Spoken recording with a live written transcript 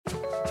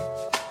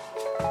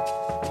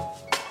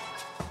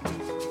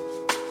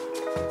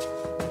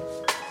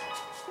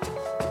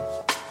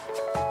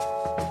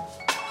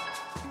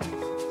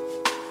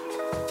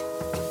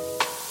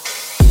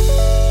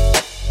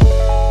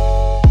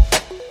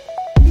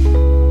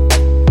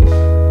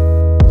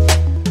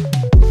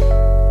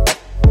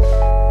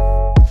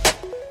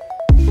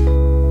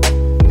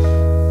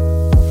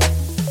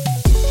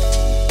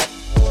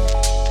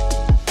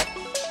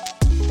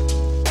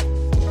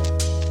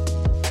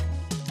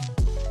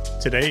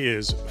Today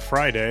is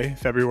Friday,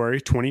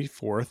 February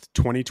 24th,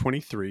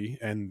 2023,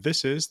 and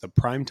this is the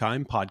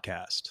Primetime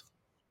Podcast.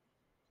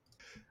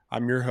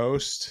 I'm your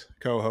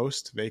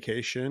co-host,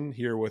 Vacation,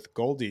 here with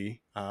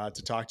Goldie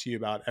to talk to you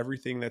about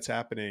everything that's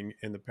happening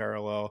in the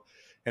parallel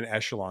and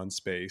echelon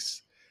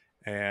space.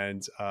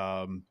 And,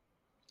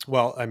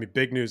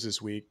 big news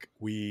this week.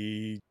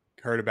 We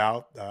heard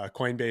about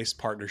Coinbase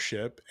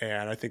partnership,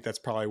 and I think that's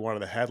probably one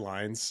of the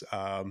headlines.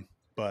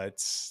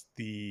 But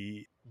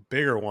the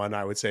bigger one,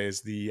 I would say,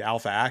 is the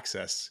alpha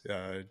access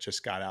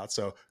just got out.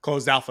 So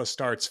closed alpha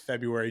starts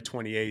February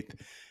 28th.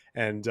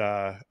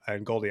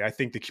 And Goldie, I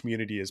think the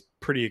community is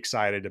pretty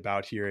excited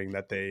about hearing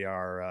that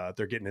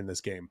they're getting in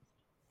this game.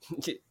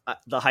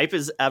 The hype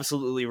is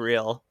absolutely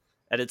real,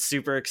 and it's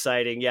super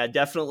exciting. Yeah,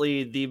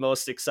 definitely the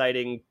most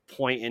exciting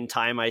point in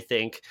time, I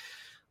think,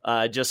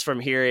 just from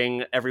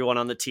hearing everyone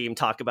on the team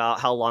talk about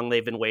how long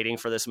they've been waiting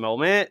for this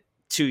moment.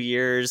 2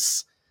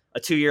 years, a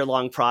 2-year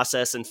long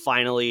process, and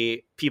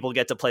finally people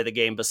get to play the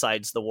game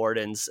besides the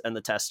wardens and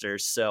the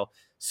testers. So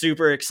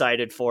super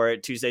excited for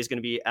it. Tuesday's going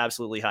to be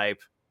absolutely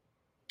hype.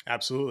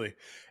 Absolutely.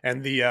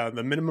 And the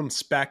minimum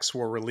specs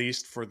were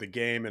released for the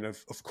game. And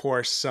of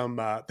course,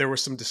 there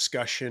was some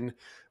discussion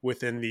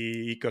within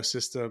the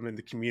ecosystem and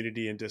the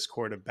community and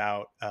Discord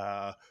about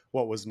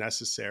what was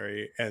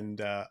necessary.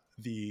 And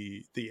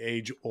the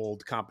age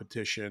old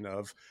competition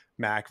of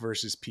Mac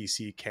versus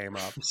PC came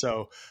up.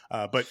 So,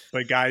 but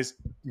guys,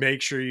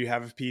 make sure you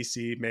have a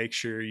PC. Make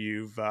sure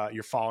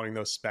you're following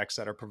those specs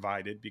that are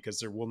provided,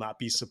 because there will not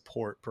be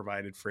support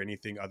provided for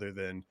anything other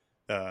than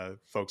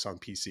folks on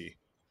PC.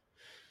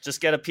 Just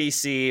get a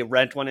PC,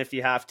 rent one if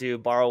you have to,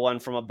 borrow one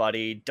from a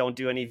buddy. Don't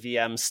do any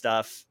VM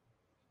stuff.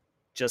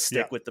 Just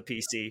stick with the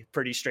PC.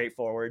 Pretty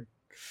straightforward.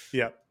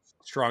 Yep.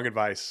 Strong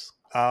advice.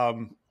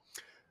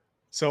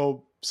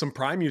 So some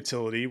Prime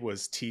utility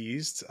was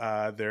teased.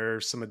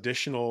 There's some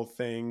additional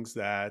things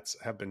that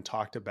have been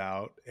talked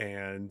about,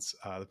 and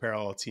the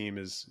Parallel team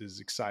is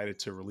excited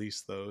to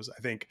release those.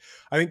 I think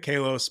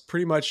Kalos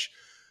pretty much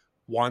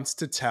wants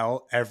to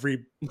tell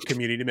every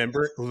community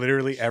member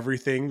literally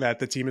everything that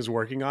the team is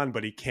working on,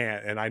 but he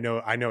can't. And I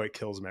know it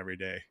kills him every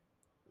day.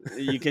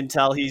 You can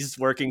tell he's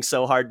working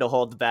so hard to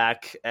hold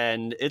back,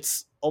 and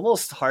it's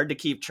almost hard to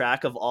keep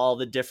track of all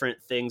the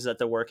different things that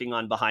they're working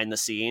on behind the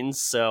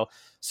scenes. So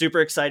super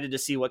excited to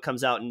see what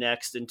comes out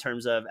next in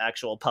terms of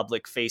actual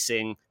public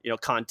facing,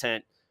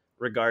 content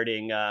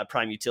regarding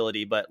Prime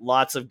utility, but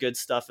lots of good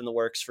stuff in the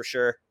works for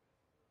sure.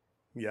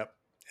 Yep.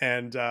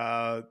 And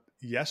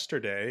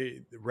yesterday,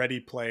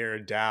 Ready Player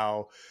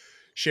DAO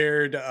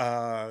shared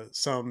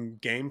some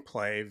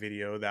gameplay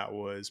video that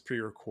was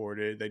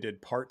pre-recorded. They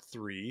did part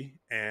 3,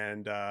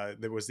 and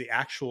there was the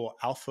actual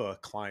alpha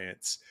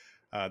clients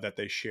that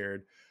they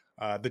shared.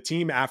 The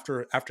team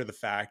after the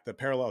fact, the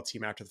Parallel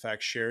team after the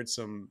fact, shared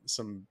some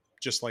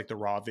just like the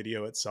raw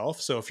video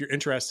itself. So if you're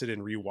interested in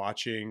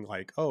rewatching,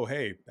 like, oh,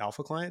 hey,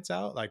 alpha client's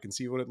out, I can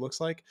see what it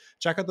looks like,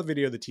 check out the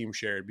video the team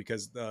shared,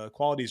 because the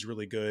quality is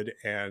really good.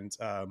 And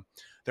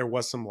there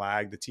was some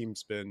lag. The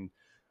team's been,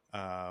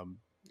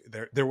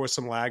 there was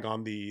some lag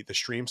on the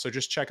stream. So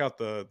just check out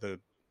the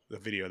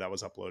video that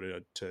was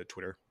uploaded to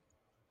Twitter.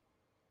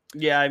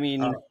 Yeah. I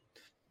mean,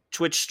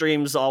 Twitch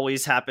streams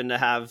always happen to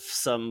have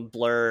some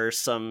blur,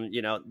 some,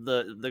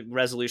 the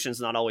resolution's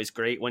not always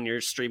great when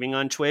you're streaming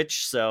on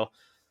Twitch. So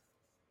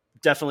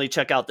definitely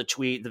check out the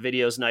tweet. The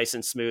video's nice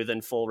and smooth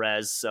and full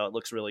res, so it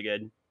looks really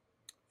good.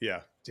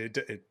 Yeah,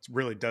 it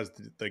really does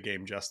the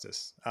game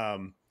justice.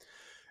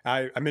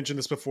 I mentioned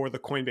this before, the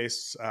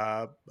Coinbase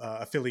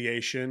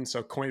affiliation.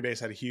 So Coinbase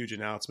had a huge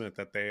announcement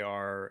that they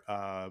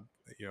are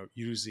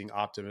using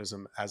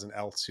Optimism as an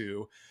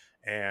L2,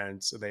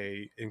 and so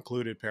they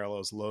included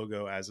Parallel's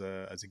logo as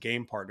a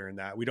game partner in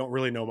that. We don't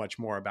really know much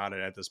more about it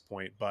at this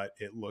point, but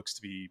it looks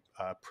to be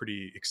a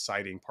pretty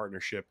exciting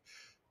partnership.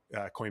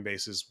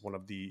 Coinbase is one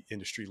of the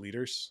industry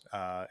leaders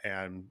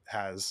and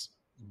has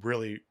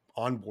really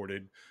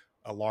onboarded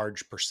a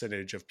large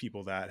percentage of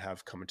people that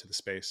have come into the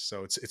space.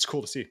 So it's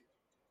cool to see.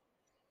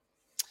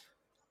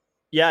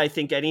 Yeah, I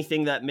think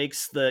anything that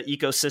makes the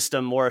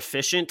ecosystem more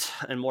efficient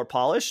and more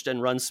polished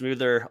and run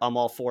smoother, I'm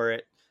all for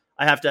it.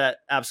 I have to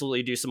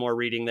absolutely do some more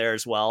reading there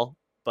as well,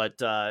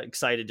 but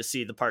excited to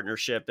see the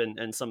partnership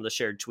and some of the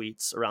shared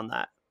tweets around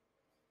that.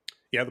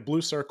 Yeah, the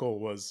blue circle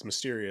was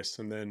mysterious,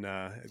 and then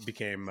it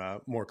became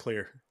more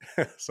clear.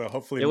 So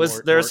hopefully,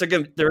 there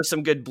were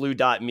some good blue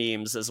dot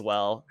memes as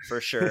well,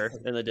 for sure,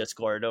 in the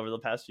Discord over the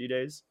past few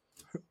days.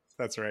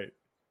 That's right.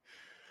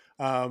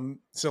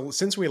 So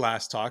since we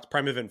last talked,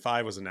 Prime Event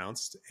 5 was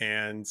announced,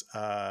 and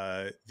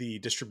the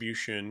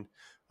distribution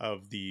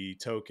of the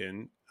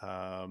token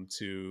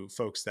to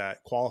folks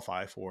that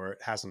qualify for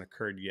it hasn't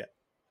occurred yet.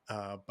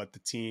 But the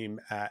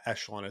team at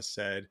Echelon has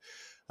said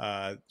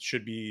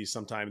should be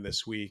sometime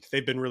this week.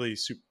 They've been really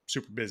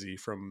super busy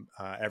from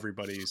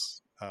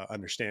everybody's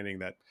understanding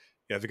that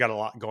they've got a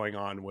lot going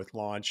on with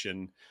launch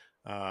and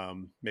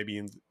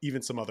maybe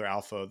even some other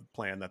alpha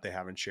plan that they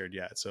haven't shared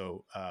yet.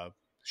 So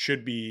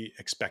should be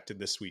expected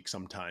this week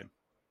sometime.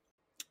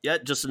 Yeah,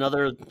 just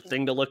another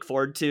thing to look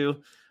forward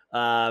to.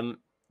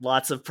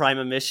 lots of Prime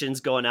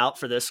emissions going out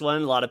for this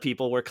one. A lot of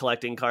people were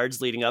collecting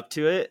cards leading up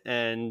to it,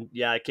 and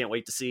yeah, I can't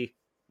wait to see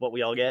what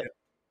we all get.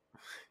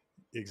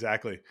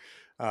 Exactly.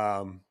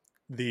 Um,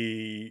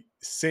 the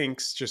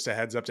syncs, just a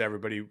heads up to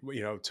everybody,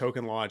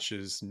 token launch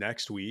is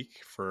next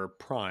week for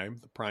Prime,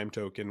 the Prime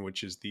token,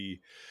 which is the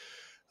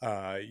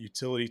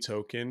utility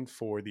token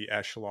for the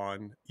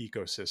Echelon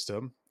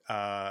ecosystem,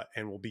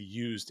 and will be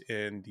used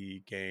in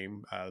the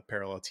game, the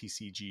Parallel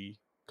TCG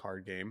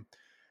card game.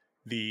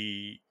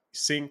 The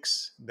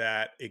syncs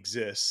that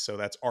exist, so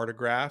that's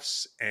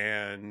autographs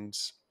and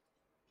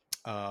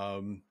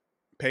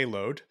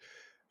payload,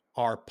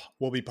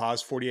 will be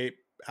paused 48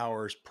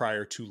 hours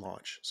prior to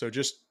launch. So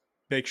just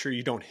make sure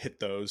you don't hit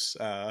those,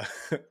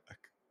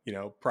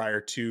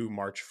 prior to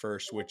March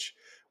 1st, which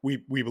we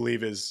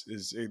believe is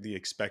the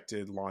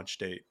expected launch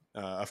date.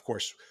 Of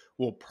course,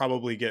 we'll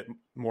probably get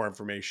more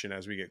information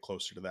as we get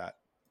closer to that.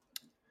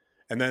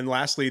 And then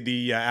lastly,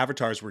 the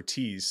avatars were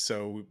teased.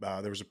 So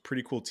there was a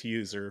pretty cool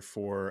teaser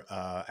for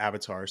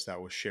avatars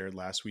that was shared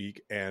last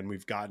week, and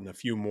we've gotten a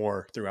few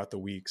more throughout the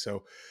week.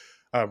 So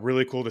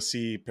really cool to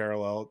see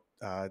Parallel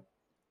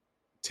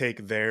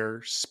take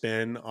their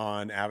spin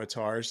on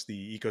avatars.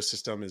 The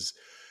ecosystem is,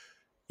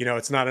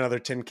 it's not another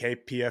 10K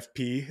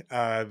PFP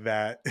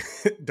that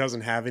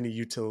doesn't have any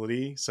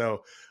utility.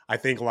 So I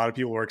think a lot of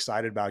people were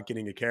excited about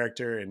getting a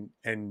character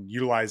and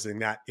utilizing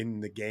that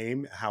in the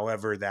game.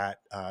 However, that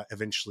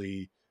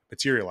eventually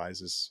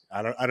materializes.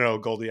 I don't know,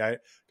 Goldie. I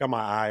got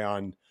my eye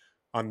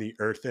on the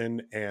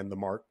Earthen and the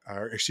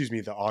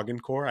the Ogden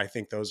core. I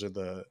think those are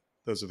the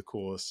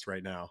coolest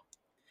right now.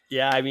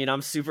 Yeah, I mean,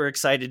 I'm super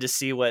excited to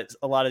see what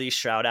a lot of these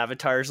Shroud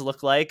avatars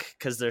look like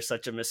because they're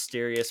such a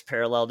mysterious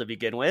parallel to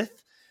begin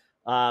with.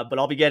 But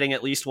I'll be getting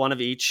at least one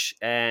of each.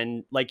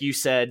 And like you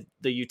said,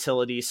 the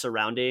utility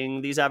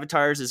surrounding these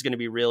avatars is going to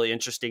be really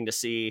interesting to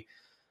see.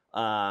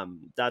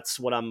 That's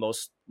what I'm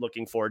most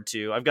looking forward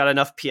to. I've got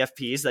enough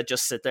PFPs that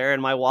just sit there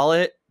in my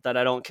wallet that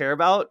I don't care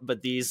about,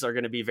 but these are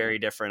going to be very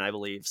different, I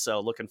believe. So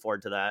looking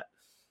forward to that.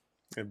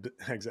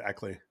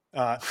 Exactly.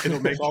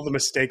 It'll make all the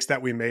mistakes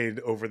that we made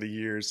over the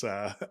years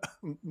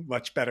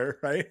much better,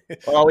 right?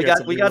 Well, we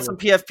got some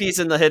PFPs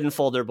in the hidden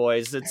folder,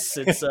 boys. It's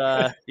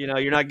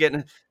you're not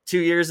getting 2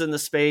 years in the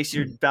space.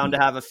 You're bound to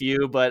have a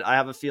few, but I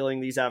have a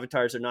feeling these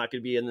avatars are not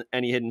going to be in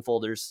any hidden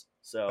folders.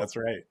 So that's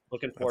right.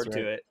 Looking forward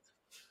to it.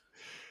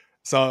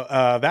 So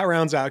that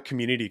rounds out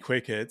community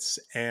quick hits,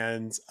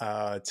 and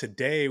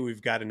today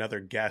we've got another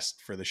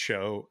guest for the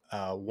show.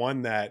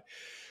 One that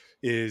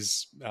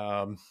is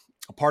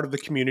a part of the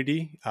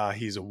community.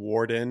 He's a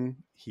warden.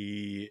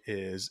 He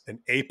is an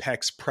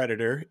apex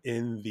predator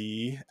in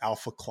the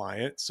alpha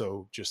client,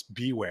 so just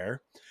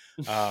beware.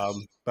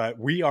 But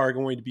we are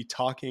going to be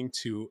talking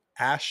to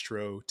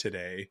Astro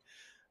today.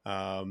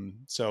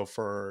 So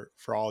for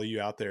all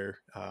you out there,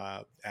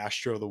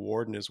 Astro the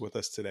warden is with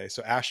us today.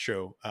 So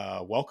Astro,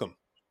 welcome.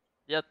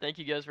 Yeah, thank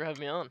you guys for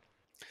having me on.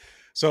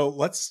 So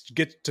let's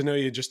get to know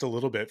you just a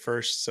little bit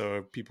first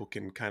so people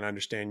can kind of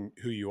understand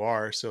who you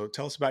are. So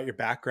tell us about your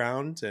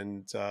background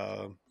and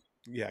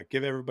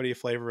give everybody a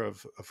flavor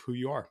of who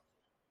you are.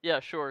 Yeah,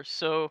 sure.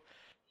 So,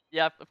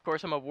 yeah, of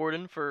course, I'm a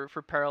warden for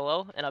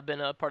Parallel, and I've been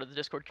a part of the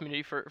Discord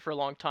community for a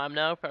long time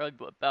now, probably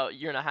about a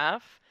year and a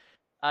half.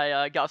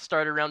 I got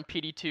started around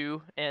PD2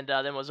 and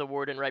then was a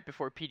warden right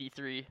before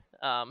PD3,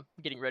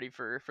 getting ready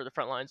for the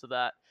front lines of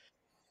that.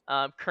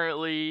 I'm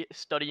currently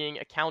studying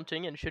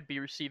accounting and should be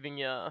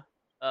receiving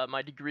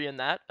my degree in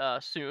that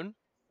soon.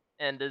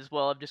 And as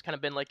well, I've just kind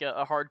of been like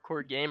a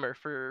hardcore gamer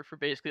for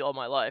basically all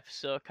my life.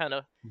 So kind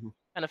of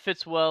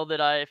fits well that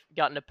I've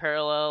gotten to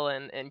Parallel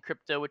and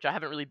crypto, which I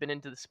haven't really been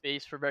into the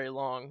space for very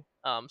long.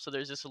 So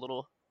there's just a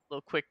little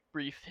quick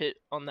brief hit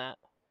on that.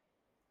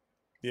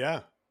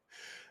 Yeah,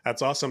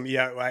 that's awesome.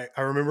 Yeah,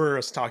 I remember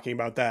us talking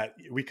about that.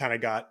 We kind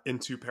of got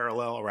into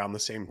Parallel around the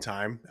same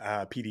time.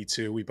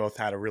 PD2, we both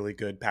had a really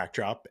good pack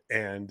drop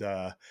and,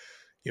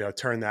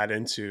 turned that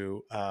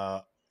into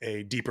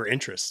a deeper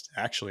interest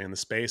actually in the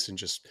space and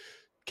just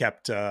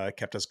kept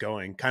us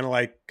going. Kind of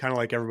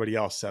like everybody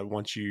else that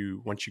once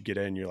you get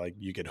in,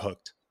 you get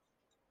hooked.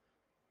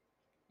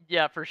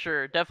 Yeah, for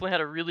sure. Definitely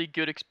had a really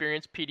good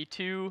experience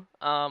PD2.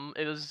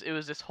 It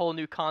was this whole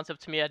new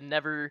concept to me. I'd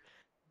never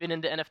been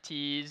into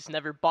NFTs,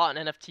 never bought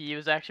an NFT. It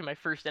was actually my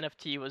first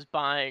NFT was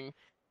buying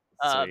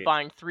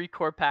 3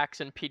 core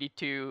packs in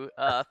PD2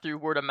 through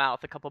word of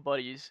mouth, a couple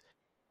buddies.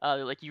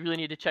 They're like, you really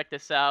need to check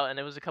this out. And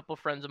it was a couple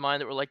friends of mine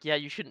that were like, yeah,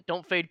 you shouldn't,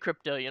 don't fade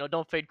crypto,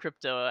 don't fade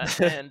crypto.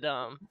 And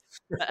I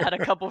had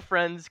a couple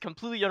friends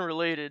completely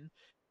unrelated,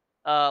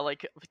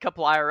 like a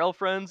couple IRL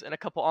friends and a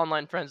couple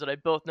online friends that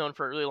I've both known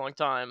for a really long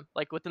time.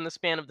 Like within the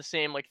span of the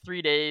same like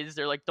 3 days,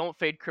 they're like, don't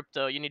fade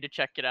crypto, you need to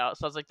check it out.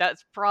 So I was like,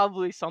 that's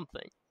probably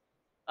something.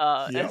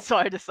 And Yep. so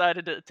I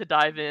decided to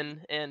dive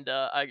in, and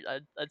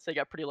I'd say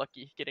got pretty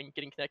lucky getting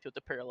connected with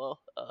the parallel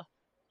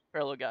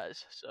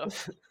guys.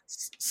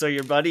 So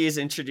your buddies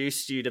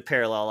introduced you to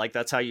Parallel, like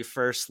that's how you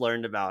first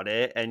learned about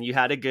it, and you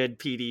had a good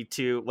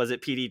PD2. Was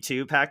it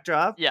PD2 pack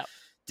drop? Yeah.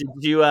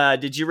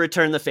 Did you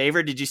return the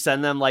favor? Did you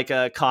send them like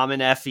a common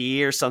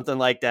FE or something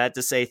like that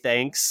to say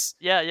thanks?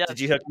 Yeah. Did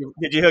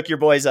you hook your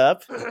boys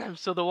up?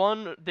 So the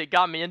one that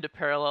got me into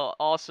Parallel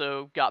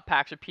also got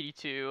packs with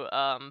PD2.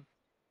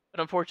 But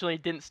unfortunately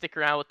didn't stick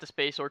around with the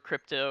space or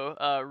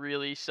crypto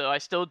really. So I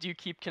still do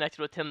keep connected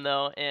with him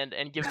though, and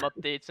give him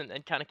updates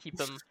and kind of keep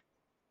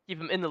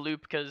him in the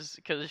loop because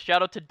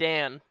shout out to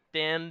Dan.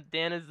 Dan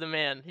is the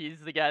man. He's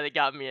the guy that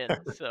got me in.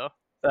 So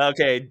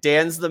Okay,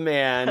 Dan's the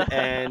man,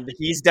 and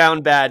he's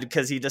down bad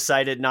because he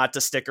decided not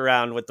to stick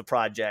around with the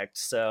project.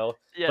 So,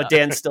 but yeah,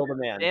 Dan's still the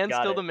man. Dan's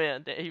Got still it. the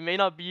man. He may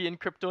not be in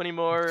crypto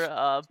anymore,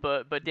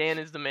 but Dan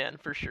is the man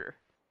for sure.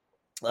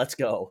 Let's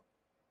go.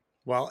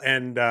 Well,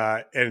 and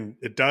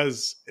it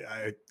does.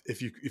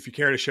 If you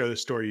care to share the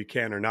story, you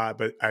can or not.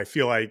 But I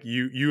feel like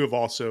you have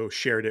also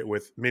shared it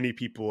with many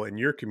people in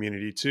your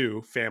community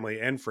too,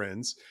 family and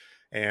friends,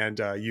 and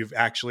you've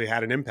actually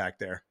had an impact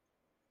there.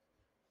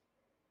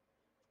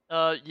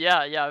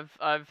 Yeah.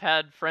 I've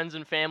had friends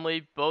and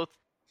family both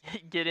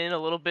get in a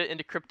little bit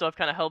into crypto. I've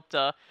kind of helped.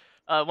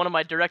 One of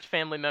my direct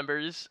family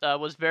members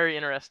was very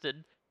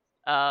interested,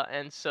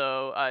 and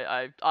so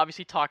I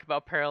obviously talk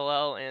about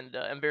Parallel, and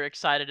I'm very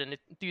excited and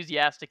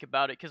enthusiastic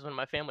about it because when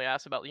my family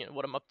asks about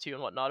what I'm up to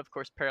and whatnot, of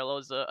course Parallel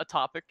is a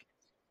topic.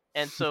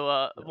 And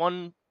so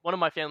one of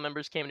my family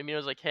members came to me and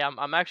was like, "Hey,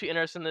 I'm actually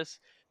interested in this.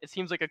 It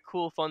seems like a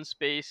cool, fun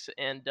space,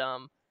 and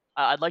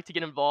I'd like to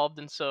get involved."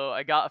 And so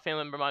I got a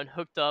family member of mine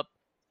hooked up,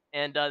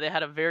 and they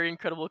had a very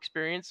incredible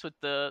experience with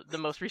the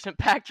most recent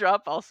pack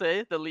drop. I'll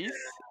say the least.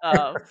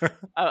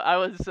 I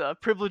was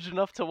privileged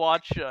enough to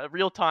watch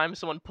real time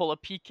someone pull a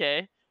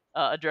PK,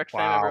 a direct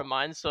family member of Wow.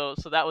 mine. So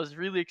that was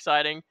really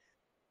exciting.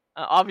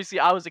 Obviously,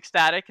 I was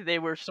ecstatic. They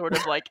were sort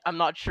of like, "I'm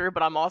not sure,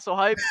 but I'm also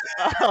hyped."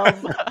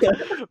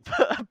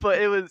 Um, but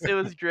it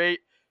was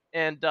great,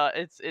 and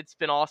it's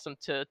been awesome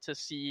to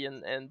see,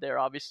 and they're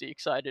obviously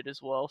excited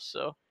as well.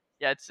 So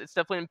yeah, it's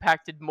definitely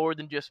impacted more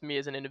than just me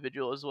as an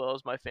individual, as well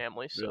as my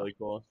family. So Really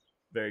cool.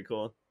 Very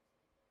cool.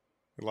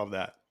 I love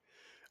that.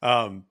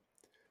 Um,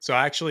 so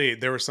actually,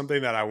 there was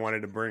something that I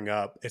wanted to bring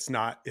up. It's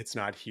not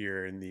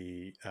here in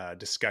the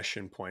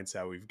discussion points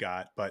that we've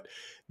got, but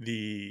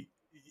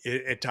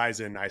it ties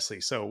in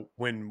nicely. So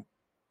when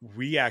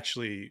we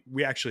actually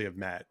have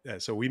met,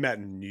 so we met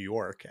in New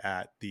York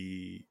at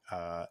the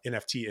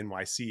NFT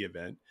NYC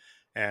event,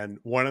 and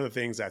one of the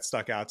things that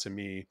stuck out to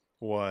me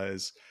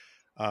was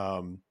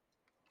um,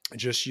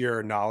 just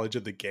your knowledge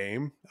of the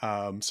game.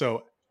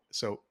 So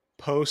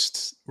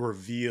post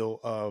reveal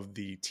of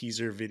the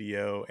teaser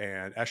video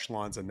and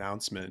Echelon's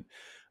announcement,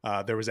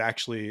 there was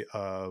actually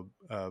a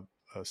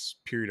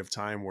period of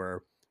time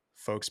where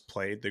folks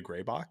played the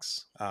gray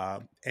box,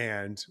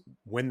 and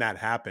when that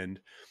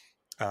happened,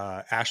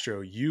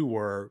 Astro, you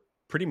were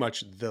pretty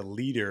much the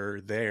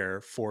leader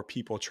there for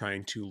people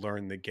trying to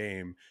learn the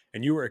game,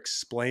 and you were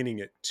explaining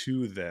it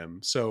to them.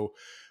 So,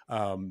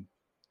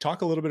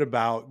 talk a little bit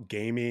about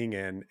gaming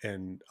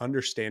and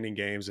understanding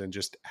games and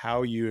just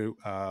how you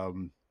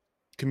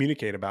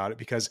communicate about it.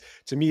 Because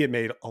to me, it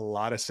made a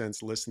lot of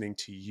sense listening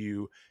to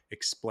you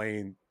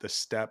explain the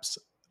steps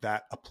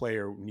that a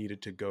player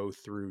needed to go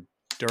through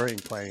during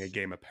playing a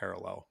game of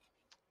Parallel.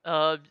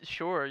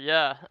 sure,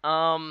 yeah.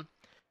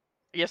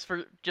 I guess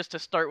for just to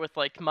start with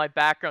like my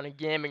background in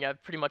gaming,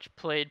 I've pretty much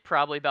played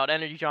probably about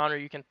any genre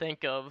you can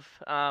think of.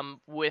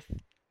 With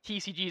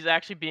TCGs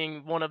actually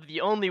being one of the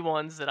only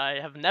ones that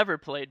I have never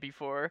played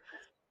before,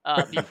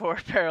 before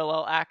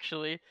Parallel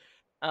actually.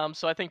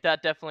 So I think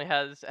that definitely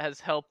has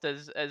helped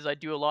as I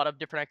do a lot of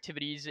different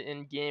activities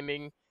in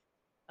gaming.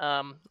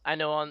 I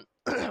know on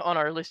on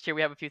our list here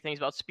we have a few things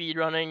about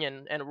speedrunning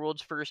and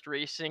world's first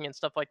racing and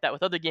stuff like that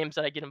with other games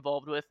that I get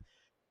involved with.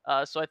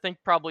 So I think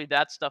probably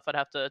that stuff I'd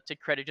have to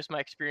credit just my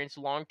experience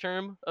long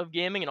term of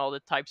gaming and all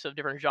the types of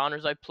different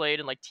genres I played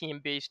and like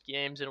team based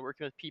games and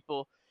working with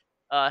people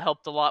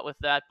helped a lot with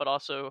that. But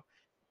also,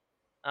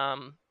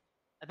 um,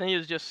 I think it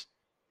was just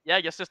yeah,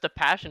 I guess just a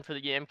passion for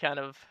the game kind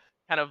of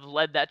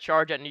led that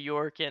charge at New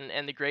York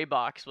and the Gray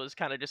Box was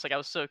kind of just like I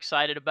was so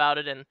excited about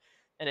it and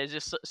it's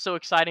just so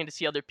exciting to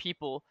see other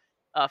people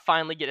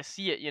finally get to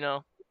see it.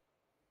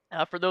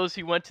 For those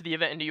who went to the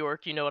event in New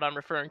York, you know what I'm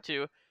referring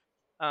to.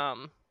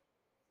 Um,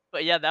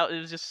 but yeah, that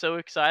was just so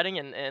exciting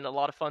and a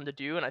lot of fun to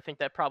do, and I think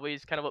that probably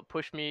is kind of what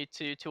pushed me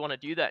to want to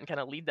do that and kind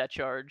of lead that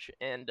charge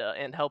and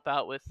help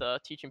out with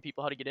teaching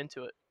people how to get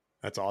into it.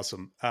 That's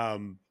awesome.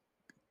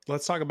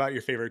 Let's talk about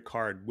your favorite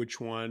card. Which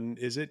one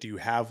is it? Do you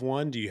have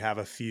one? Do you have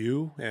a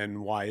few?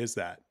 And why is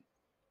that?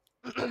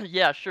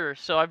 Yeah, sure.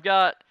 So I've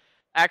got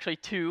actually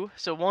two.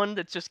 So one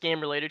that's just game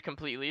related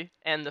completely,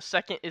 and the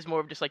second is more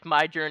of just like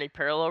my journey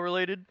parallel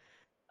related.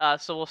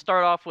 So we'll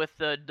start off with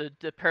the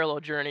parallel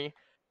journey.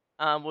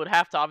 Would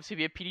have to obviously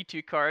be a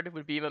PD2 card. It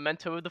would be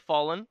Memento of the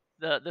Fallen,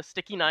 the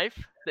sticky knife,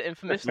 the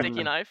infamous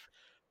sticky Mm, knife.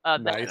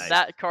 That Nice. nice.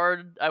 that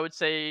card, I would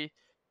say,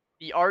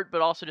 the art,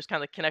 but also just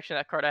kind of the connection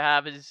that card I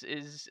have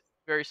is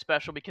very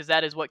special because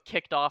that is what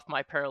kicked off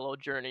my parallel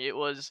journey. It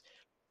was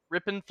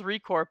ripping three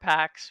core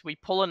packs. We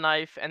pull a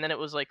knife, and then it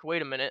was like,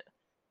 wait a minute,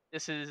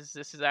 this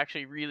is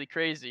actually really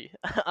crazy.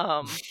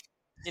 um,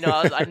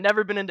 I'd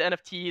never been into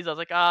NFTs. I was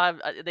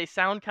like, they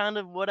sound kind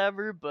of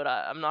whatever, but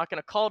I'm not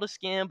gonna call it a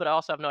scam. But I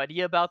also have no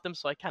idea about them,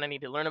 so I kind of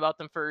need to learn about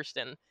them first.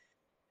 And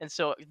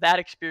so that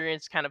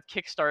experience kind of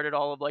kickstarted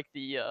all of like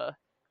the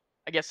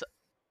I guess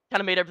kind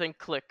of made everything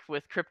click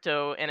with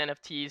crypto and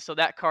NFTs. So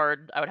that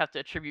card I would have to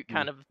attribute Mm,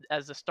 kind of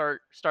as the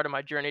start of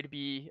my journey to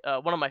be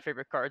one of my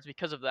favorite cards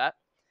because of that.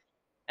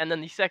 And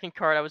then the second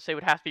card I would say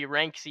would have to be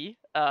Ranksy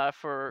mm,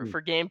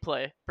 for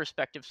gameplay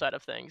perspective side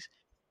of things,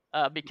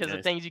 because the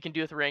nice. things you can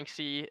do with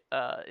Ranksy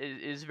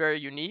is very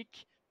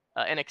unique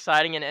and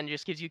exciting, and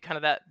just gives you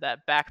kind of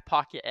that back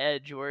pocket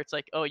edge where it's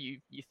like, oh, you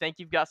think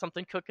you've got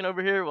something cooking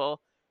over here? Well,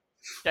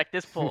 check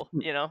this pull,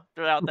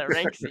 throw out that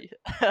Ranksy.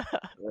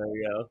 There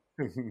we go.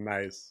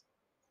 Nice.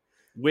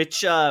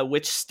 Which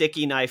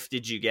sticky knife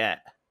did you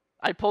get?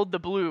 I pulled the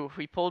blue.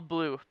 We pulled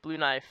blue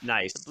knife,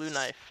 the blue Nice.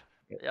 knife.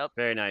 Yep,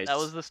 Very that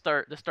was nice.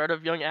 the start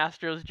of young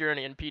Astro's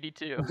journey in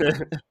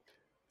PD2.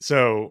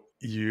 So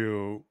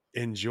you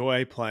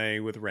enjoy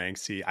playing with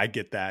Ranksy. I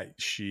get that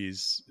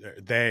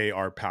they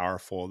are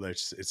powerful.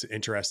 It's an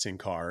interesting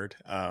card.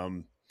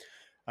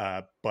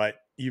 But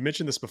you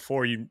mentioned this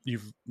before.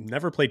 You've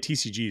never played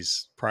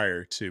TCGs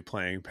prior to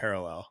playing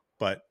Parallel,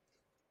 but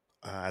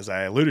as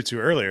I alluded to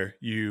earlier,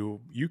 you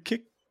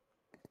kick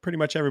pretty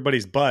much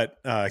everybody's butt,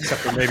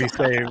 except for maybe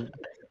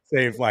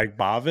save like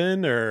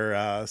Bavin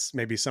or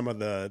maybe some of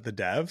the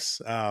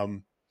devs.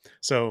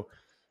 So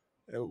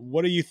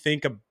what do you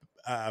think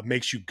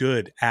makes you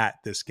good at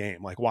this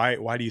game? Like,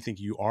 why do you think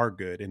you are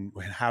good, and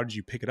how did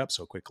you pick it up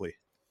so quickly?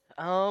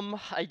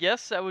 I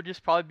guess that would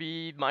just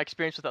probably be my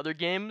experience with other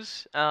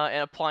games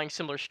and applying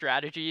similar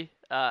strategy.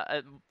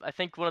 I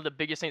think one of the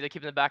biggest things I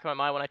keep in the back of my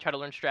mind when I try to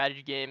learn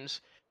strategy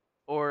games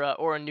or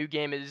a new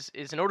game is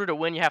in order to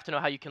win you have to know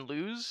how you can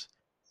lose,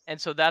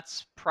 and so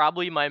that's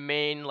probably my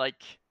main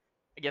like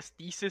I guess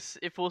thesis,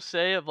 if we'll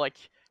say, of like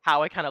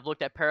how I kind of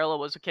looked at Parallel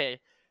was okay.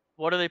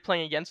 What are they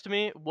playing against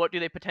me? What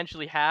do they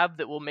potentially have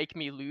that will make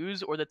me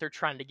lose or that they're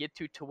trying to get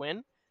to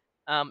win?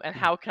 And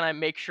how can I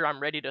make sure I'm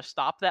ready to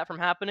stop that from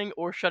happening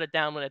or shut it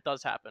down when it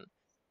does happen?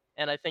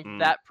 And I think Mm.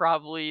 that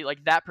probably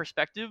like that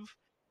perspective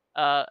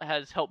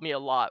has helped me a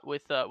lot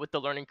with the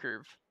learning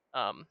curve.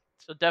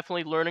 So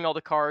definitely learning all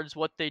the cards,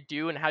 what they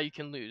do, and how you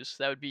can lose.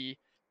 That would be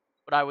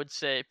what I would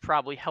say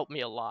probably helped me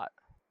a lot.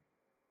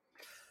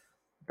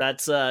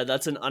 That's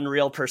an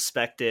unreal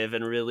perspective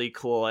and really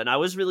cool. And I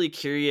was really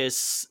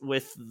curious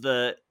with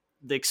the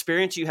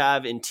experience you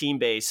have in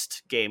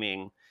team-based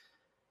gaming.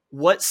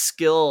 What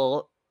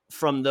skill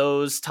from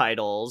those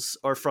titles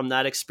or from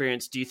that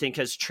experience do you think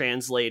has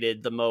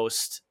translated the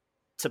most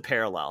to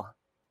Parallel?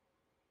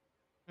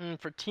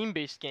 For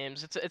team-based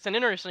games, it's an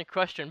interesting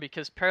question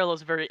because Parallel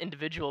is a very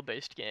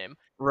individual-based game.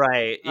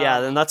 Right. Yeah,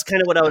 and Um, that's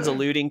kind of what I was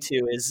alluding to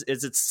is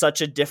it's such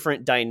a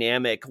different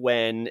dynamic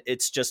when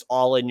it's just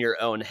all in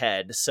your own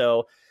head.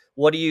 So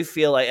what do you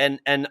feel like,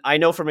 and I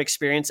know from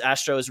experience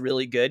Astro is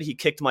really good. He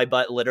kicked my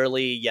butt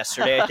literally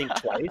yesterday, I think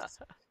twice.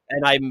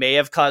 And I may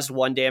have caused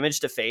one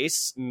damage to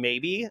face,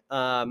 maybe.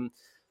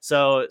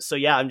 So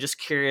yeah, I'm just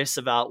curious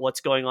about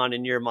what's going on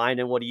in your mind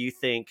and what do you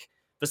think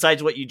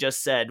besides what you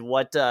just said,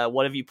 what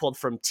have you pulled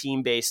from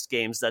team-based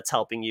games that's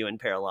helping you in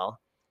Parallel?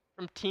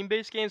 from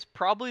team-based games,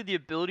 probably the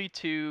ability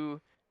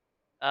to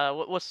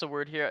what's the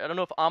word here? I don't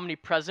know if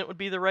omnipresent would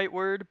be the right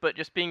word, but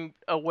just being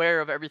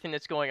aware of everything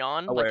that's going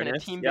on. Like in a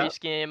Awareness, yeah.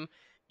 team-based game,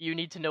 you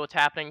need to know what's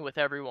happening with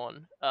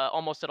everyone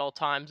almost at all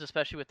times,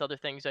 especially with other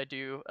things I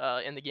do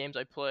in the games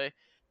I play.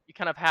 You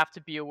kind of have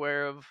to be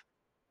aware of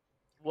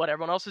what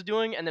everyone else is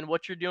doing and then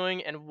what you're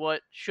doing and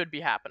what should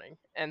be happening.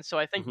 And so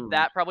I think Mhm.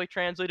 that probably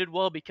translated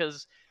well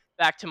because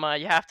back to my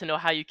you have to know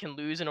how you can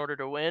lose in order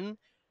to win.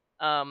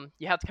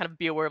 You have to kind of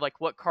be aware of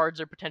like what cards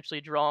are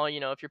potentially drawing.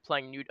 If you're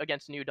playing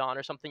against New Dawn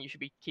or something, you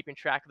should be keeping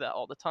track of that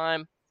all the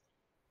time.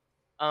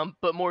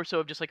 But more so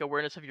of just like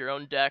awareness of your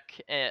own deck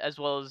as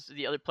well as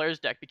the other player's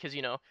deck because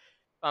if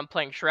I'm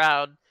playing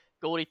Shroud,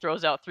 Goldie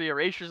throws out 3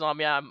 erasures on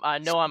me. I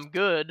know I'm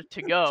good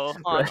to go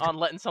on Right. on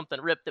letting something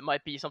rip that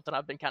might be something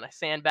I've been kind of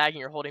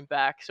sandbagging or holding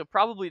back. So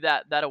probably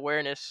that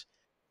awareness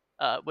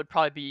would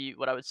probably be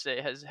what I would say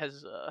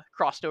has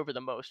crossed over the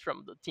most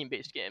from the team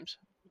based games.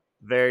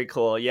 Very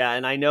cool. Yeah,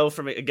 and I know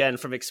from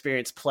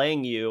experience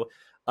playing you,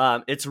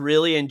 it's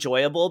really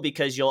enjoyable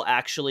because you'll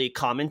actually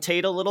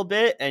commentate a little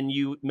bit, and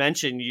you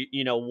mentioned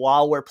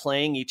while we're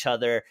playing each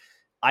other,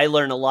 I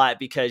learn a lot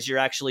because you're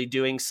actually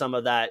doing some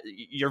of that.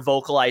 You're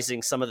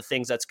vocalizing some of the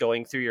things that's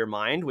going through your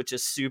mind, which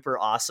is super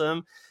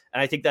awesome.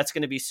 And I think that's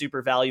going to be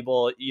super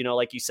valuable.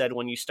 Like you said,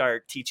 when you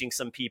start teaching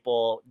some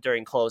people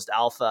during closed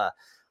alpha,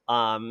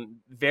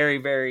 very,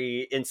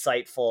 very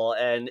insightful,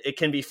 and it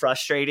can be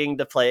frustrating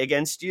to play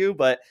against you,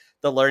 but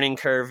the learning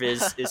curve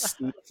is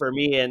steep for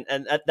me,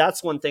 and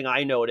that's one thing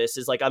I notice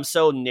is like I'm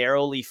so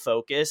narrowly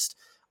focused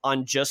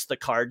on just the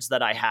cards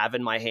that I have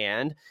in my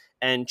hand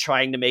and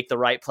trying to make the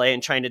right play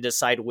and trying to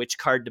decide which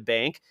card to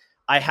bank.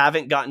 I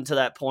haven't gotten to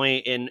that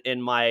point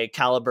in my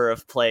caliber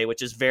of play,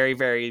 which is very,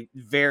 very,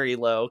 very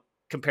low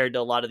compared to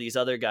a lot of these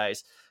other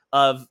guys,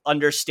 of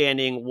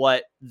understanding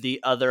what the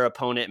other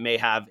opponent may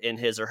have in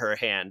his or her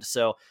hand.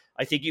 So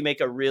I think you make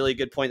a really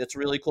good point. That's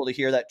really cool to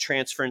hear, that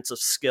transference of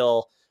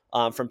skill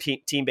from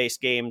team-based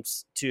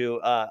games to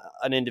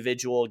an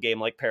individual game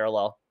like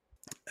Parallel.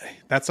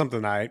 That's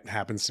something that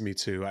happens to me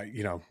too.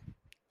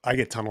 I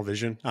get tunnel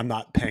vision. I'm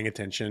not paying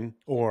attention,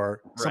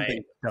 or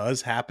something Right.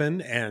 does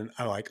happen, and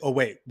I'm like, oh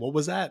wait, what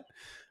was that?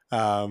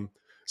 Um,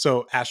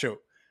 so Astro,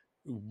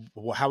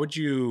 what would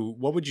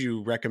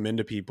you recommend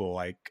to people?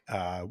 Like,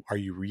 are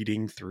you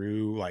reading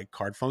through like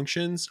card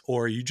functions,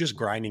 or are you just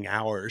grinding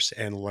hours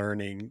and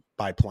learning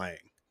by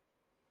playing?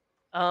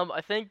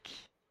 I think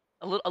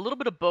a little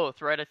bit of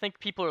both, right? I think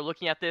people are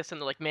looking at this and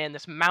they're like, man,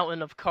 this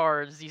mountain of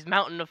cards, these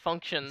mountain of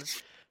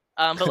functions.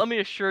 But let me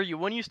assure you,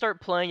 when you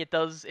start playing, it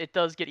does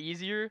get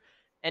easier,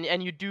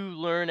 and you do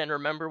learn and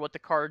remember what the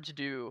cards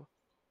do.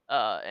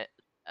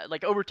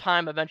 Like over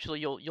time, eventually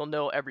you'll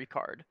know every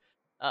card.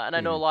 And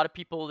I know a Mhm. lot of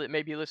people that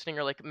may be listening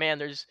are like, man,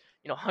 there's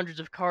hundreds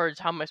of cards.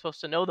 How am I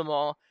supposed to know them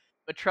all?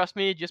 But trust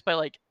me, just by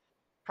like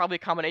probably a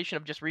combination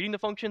of just reading the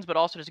functions, but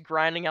also just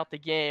grinding out the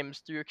games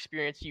through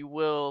experience, you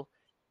will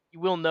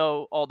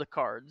know all the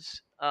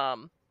cards.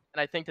 And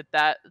I think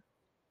that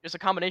there's a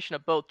combination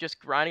of both. Just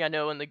grinding. I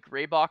know in the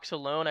gray box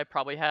alone, I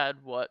probably had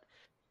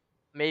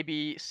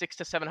maybe 600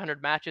 to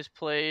 700 matches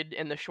played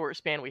in the short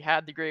span we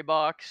had the gray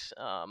box.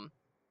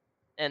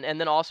 And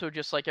then also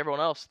just like everyone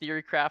else,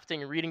 theory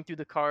crafting, reading through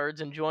the cards,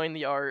 enjoying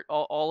the art.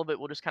 All of it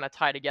will just kind of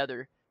tie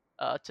together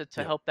to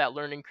Yep. help that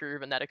learning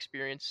curve and that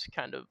experience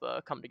kind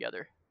of come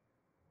together.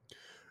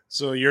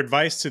 So your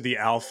advice to the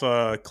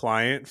alpha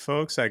client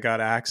folks that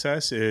got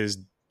access is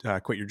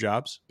quit your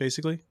jobs,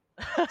 basically.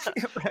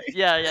 Right.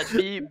 Yeah,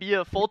 yeah. Be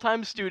a full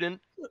time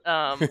student.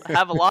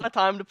 Have a lot of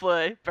time to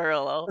play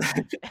parallel,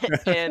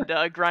 and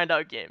grind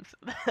out games.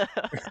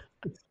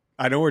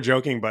 I know we're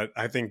joking, but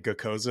I think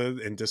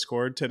Gakoza in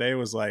Discord today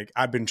was like,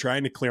 I've been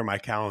trying to clear my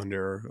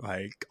calendar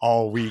like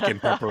all week in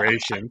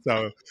preparation.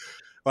 So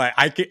like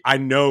I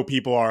know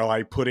people are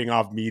like putting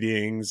off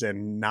meetings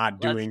and not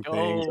Let's doing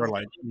things, or go.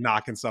 like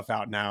knocking stuff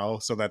out now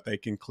so that they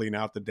can clean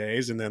out the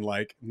days, and then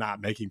like not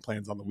making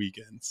plans on the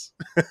weekends.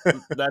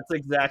 That's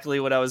exactly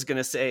what I was going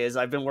to say. Is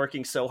I've been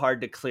working so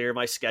hard to clear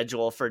my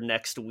schedule for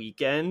next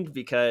weekend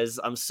because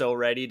I'm so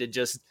ready to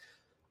just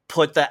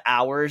put the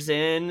hours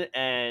in.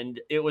 And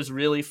it was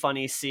really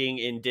funny seeing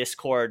in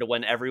Discord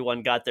when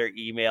everyone got their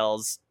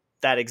emails,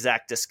 that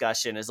exact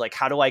discussion is like,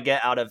 how do I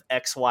get out of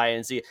X, Y,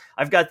 and Z?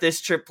 I've got this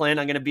trip planned.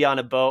 I'm going to be on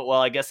a boat. Well,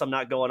 I guess I'm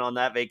not going on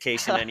that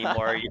vacation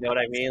anymore. You know what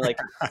I mean? Like,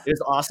 it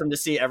was awesome to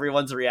see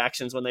everyone's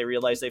reactions when they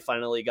realized they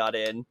finally got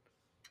in.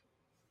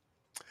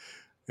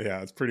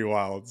 Yeah, it's pretty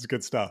wild. It's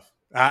good stuff.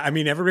 I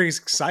mean, everybody's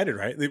excited,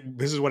 right?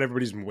 This is what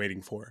everybody's been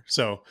waiting for.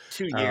 So,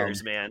 Two um,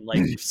 years, man.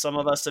 Like, some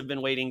of us have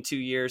been waiting 2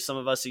 years, some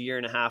of us a year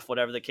and a half,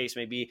 whatever the case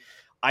may be.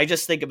 I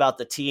just think about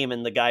the team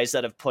and the guys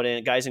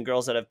and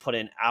girls that have put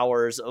in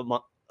hours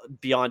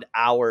beyond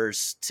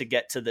hours to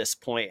get to this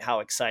point, how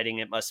exciting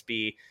it must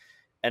be.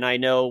 And I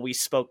know we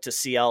spoke to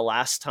CL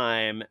last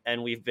time,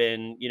 and we've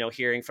been,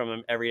 hearing from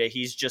him every day.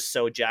 He's just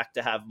so jacked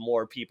to have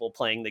more people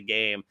playing the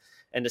game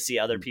and to see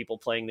other people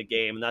playing the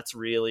game. And that's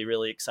really,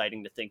 really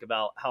exciting to think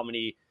about how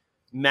many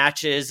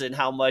matches and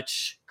how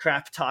much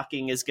crap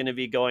talking is going to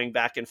be going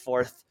back and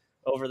forth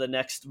over the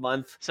next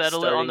month,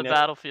 Settle it on starting the next.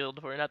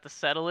 battlefield. We're gonna have to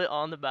settle it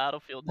on the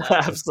battlefield now.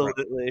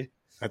 Absolutely.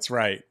 that's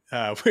right.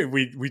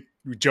 We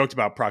joked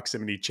about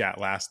proximity chat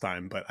last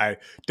time, but I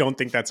don't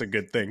think that's a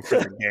good thing for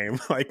the game.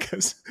 Like,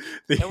 because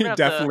And we're gonna you have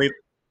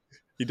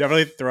to.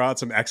 definitely throw out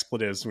some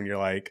expletives when you're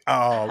like,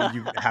 oh,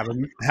 you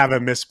have a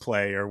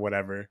misplay or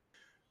whatever.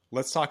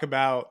 Let's talk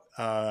about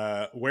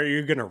where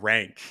you're going to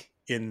rank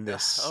Oh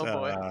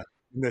boy.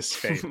 in this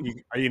space. Are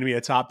you going to be a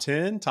top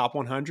 10, top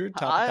 100,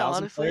 top I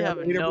 1,000 honestly player on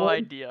have the no leaderboard?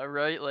 idea,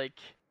 right? Like,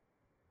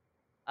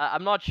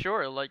 I'm not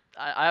sure. Like,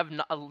 I have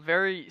a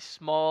very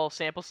small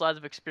sample size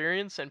of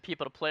experience and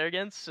people to play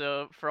against.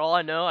 So, for all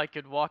I know, I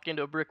could walk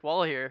into a brick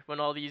wall here when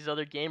all these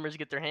other gamers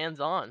get their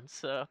hands on.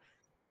 So,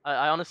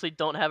 I honestly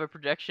don't have a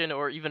projection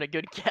or even a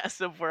good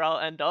guess of where I'll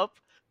end up.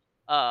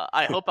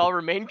 I hope I'll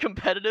remain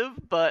competitive,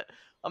 but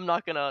I'm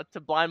not gonna to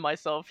blind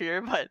myself here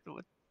by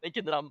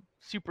thinking that I'm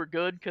super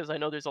good because I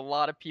know there's a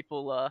lot of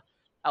people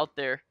out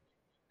there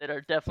that are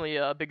definitely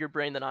a bigger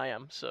brain than I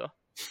am. So.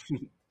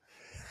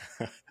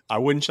 I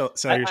wouldn't sell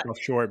I, yourself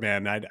short,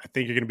 man. I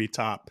think you're going to be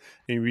top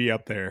and be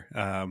up there.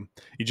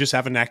 You just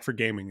have a knack for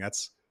gaming.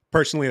 That's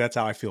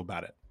how I feel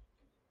about it.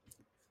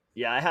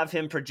 yeah, I have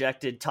him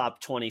projected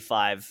top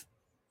 25.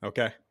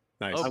 Okay,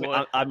 Oh nice.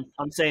 boy.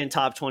 I'm saying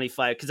top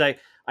 25 because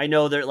I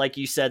know there, like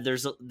you said,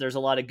 there's a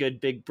lot of good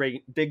big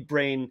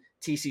brain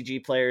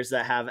TCG players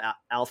that have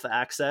alpha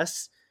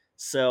access.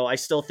 So I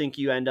still think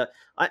you end up,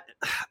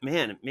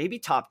 man, maybe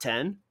top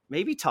 10,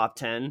 maybe top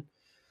 10.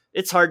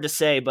 It's hard to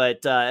say,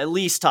 but at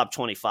least top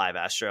 25,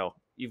 Astro.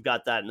 you've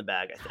got that in the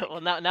bag, I think.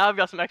 Well, now I've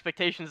got some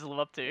expectations to live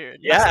up to here.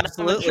 Yeah, Now I'm in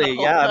absolutely.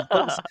 trouble. Yeah,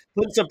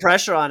 putting some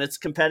pressure on. It's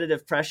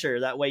competitive pressure.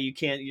 That way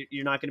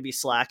you're not going to be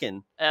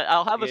slacking.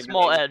 I'll have a You're gonna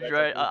small be edge,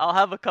 right? able I'll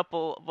have a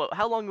couple. Well,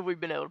 how long have we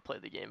been able to play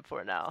the game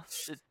for now?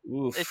 It's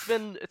Oof.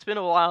 been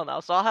a while now,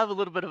 so I'll have a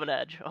little bit of an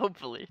edge,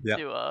 hopefully. Yeah,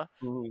 To well,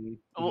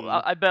 Mm-hmm.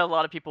 I bet a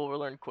lot of people will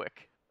learn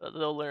quick. that's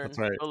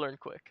right. They'll learn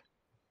quick.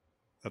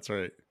 That's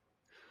right.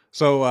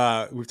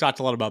 So we've talked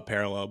a lot about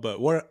Parallel, but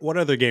what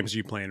other games are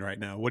you playing right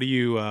now? What are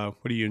you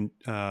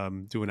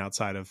doing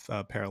outside of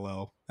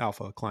Parallel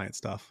Alpha client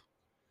stuff?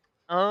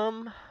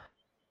 Um,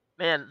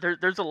 Man,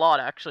 there's a lot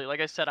actually.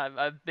 Like I said,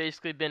 I've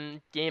basically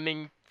been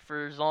gaming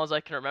for as long as I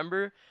can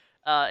remember,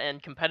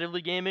 and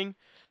competitively gaming.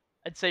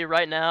 I'd say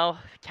right now,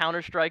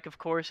 Counter Strike, of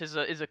course, is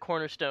a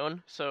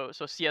cornerstone. So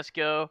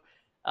CS:GO,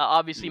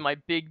 obviously my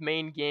big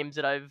main games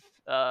that I've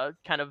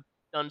kind of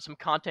done some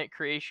content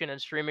creation and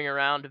streaming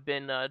around have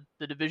been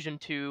the Division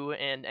 2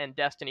 and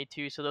Destiny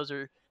 2. So those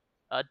are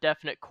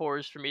definite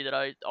cores for me that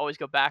I always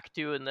go back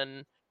to. And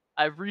then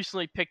I've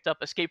recently picked up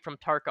Escape from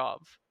Tarkov,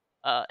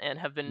 and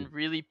have been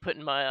really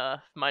putting my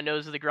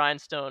nose to the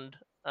grindstone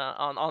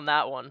on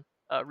that one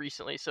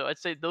recently. So I'd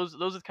say those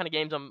are the kind of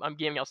games I'm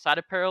gaming outside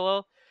of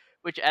Parallel,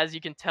 which, as you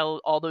can tell,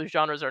 all those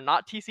genres are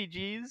not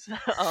TCGs.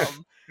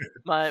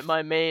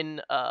 My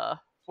main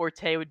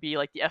forte would be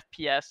like the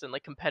FPS and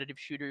like competitive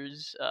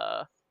shooters,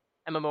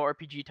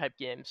 MMORPG type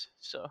games.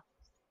 So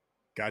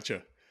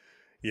Gotcha.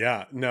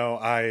 Yeah, no,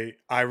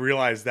 I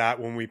realized that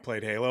when we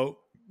played Halo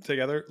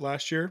together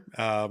last year,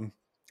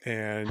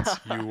 and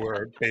you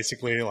were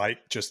basically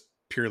like just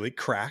purely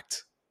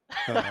cracked.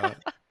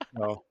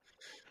 So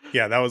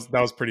yeah, that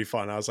was pretty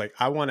fun. I was like,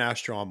 I want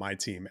Astro on my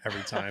team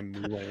every time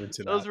we went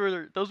into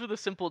that. those were the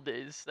simple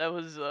days. That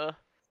was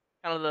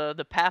kind of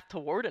the path to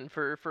Warden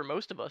for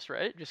most of us,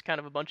 right? Just kind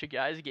of a bunch of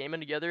guys gaming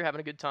together, having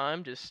a good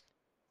time. Just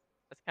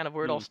that's kind of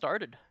where it all Mm.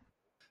 started.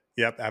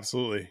 Yep,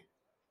 absolutely.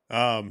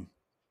 Um,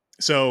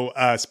 so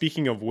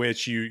speaking of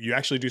which, you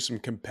actually do some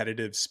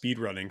competitive speed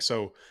running.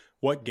 So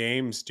what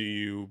games do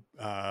you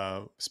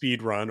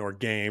speed run or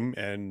game,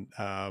 and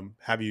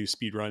have you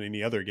speed run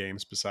any other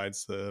games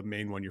besides the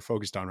main one you're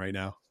focused on right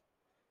now?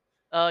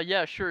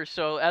 Yeah, sure.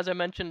 So as I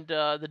mentioned,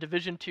 the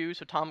Division 2,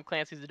 so Tom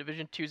Clancy's The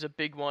Division 2 is a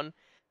big one.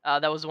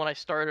 That was the one I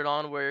started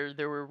on, where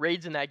there were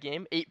raids in that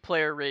game,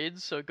 8-player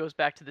raids. So it goes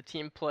back to the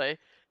team play,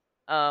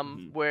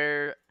 Mhm.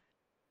 where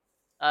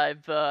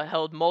I've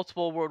held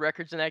multiple world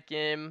records in that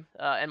game,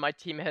 and my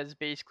team has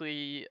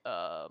basically,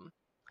 how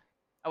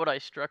would I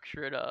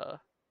structure it?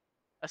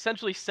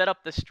 Essentially set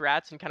up the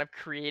strats and kind of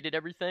created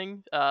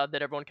everything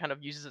that everyone kind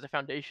of uses as a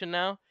foundation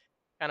now,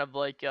 kind of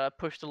like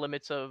push the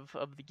limits of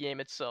the game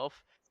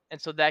itself.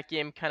 And so that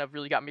game kind of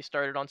really got me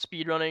started on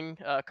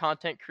speedrunning,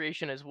 content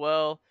creation as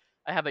well.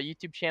 I have a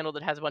YouTube channel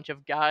that has a bunch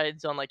of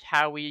guides on like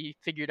how we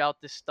figured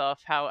out this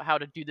stuff, how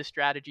to do the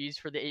strategies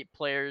for the 8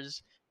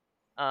 players,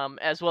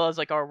 as well as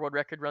like our world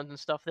record runs and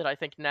stuff that I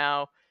think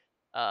now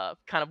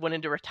kind of went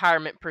into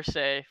retirement per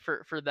se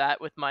for that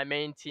with my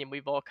main team.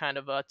 We've all kind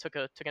of took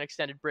an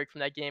extended break from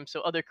that game,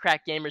 so other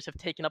crack gamers have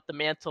taken up the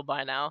mantle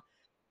by now.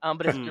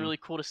 But it's been Mm. really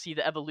cool to see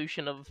the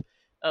evolution of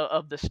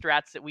the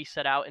strats that we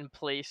set out in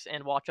place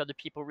and watch other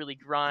people really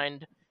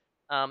grind.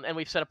 And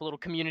we've set up a little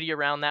community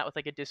around that with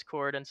like a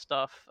Discord and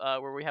stuff,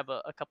 where we have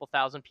a couple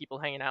thousand people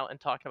hanging out and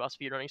talking about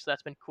speedrunning. So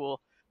that's been cool.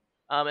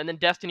 And then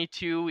Destiny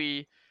 2,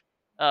 we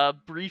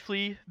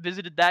briefly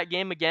visited that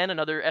game again,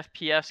 another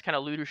FPS kind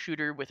of looter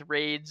shooter with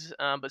raids,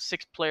 but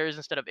 6 players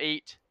instead of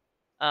 8.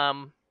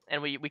 And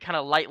we kind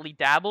of lightly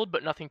dabbled,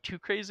 but nothing too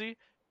crazy.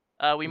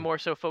 We more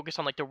so focus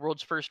on like the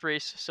world's first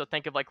race. So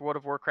think of like World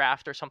of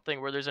Warcraft or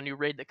something where there's a new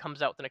raid that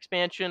comes out with an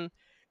expansion,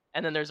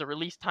 and then there's a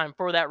release time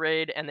for that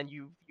raid, and then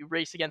you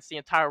race against the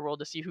entire world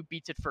to see who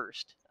beats it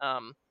first.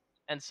 And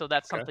so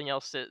that's Okay. something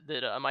else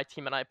that my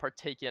team and I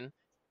partake in,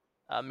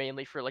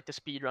 mainly for like the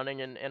speed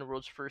running and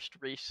world's first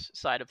race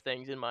side of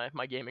things in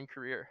my gaming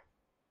career.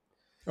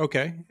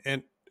 Okay,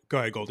 and go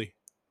ahead, Goldie.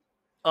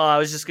 Oh, I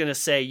was just gonna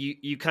say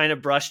you kind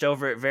of brushed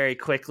over it very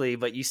quickly,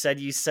 but you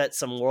said you set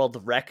some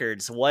world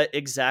records. What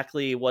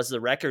exactly was the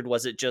record?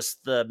 Was it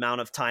just the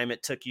amount of time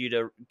it took you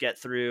to get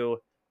through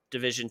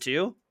Division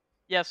 2?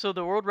 Yeah, so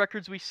the world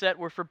records we set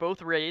were for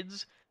both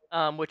raids,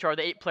 which are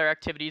the 8-player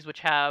activities, which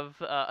have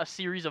a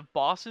series of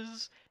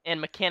bosses and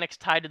mechanics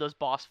tied to those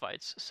boss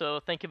fights. So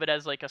think of it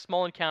as like a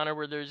small encounter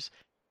where there's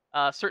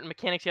certain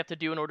mechanics you have to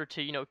do in order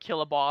to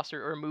kill a boss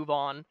or move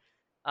on.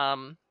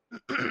 Um,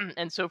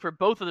 and so for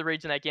both of the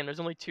raids in that game, there's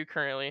only 2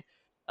 currently.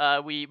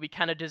 We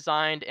kind of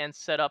designed and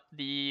set up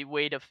the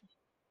way to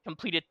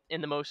complete it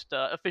in the most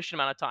efficient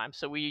amount of time.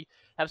 So we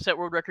have set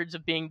world records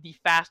of being the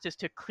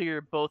fastest to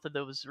clear both of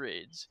those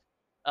raids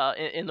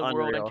in the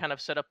world, and Unreal. kind of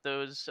set up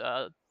those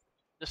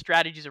the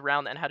strategies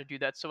around that and how to do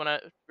that. So when I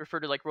refer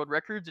to like world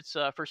records, it's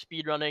for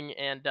speed running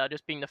and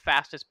just being the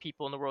fastest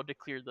people in the world to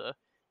clear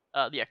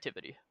the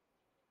activity.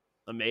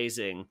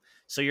 Amazing.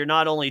 So you're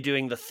not only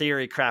doing the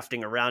theory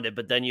crafting around it,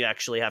 but then you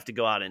actually have to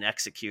go out and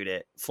execute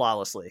it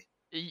flawlessly.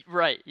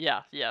 Right.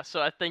 Yeah. Yeah.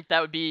 So I think that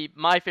would be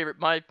my favorite.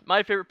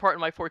 My favorite part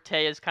of my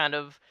forte is kind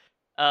of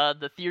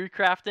the theory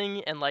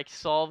crafting and like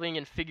solving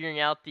and figuring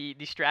out the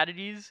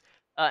strategies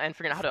and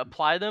figuring out how to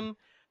apply them.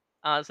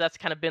 So that's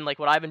kind of been like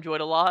what I've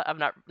enjoyed a lot.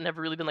 I've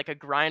never really been like a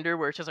grinder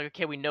where it's just like,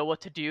 okay, we know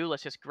what to do.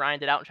 Let's just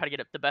grind it out and try to get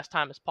it the best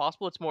time as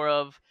possible. It's more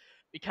of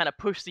we kind of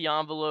push the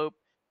envelope,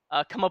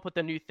 come up with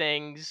the new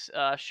things,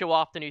 show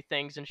off the new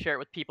things, and share it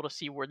with people to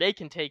see where they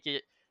can take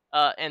it.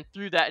 And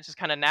through that, it just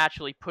kind of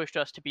naturally pushed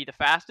us to be the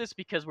fastest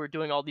because we're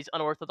doing all these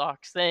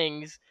unorthodox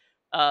things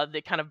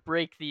that kind of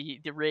break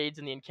the raids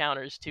and the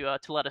encounters to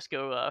let us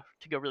go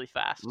really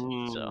fast.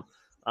 So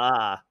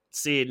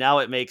See, now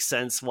it makes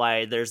sense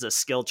why there's a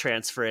skill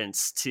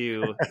transference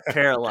to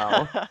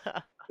parallel.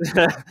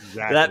 That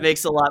Exactly.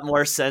 makes a lot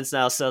more sense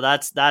now. So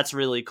that's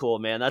really cool,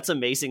 man. That's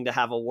amazing to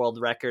have a world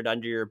record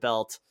under your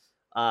belt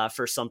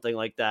for something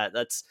like that.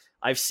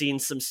 I've seen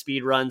some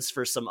speed runs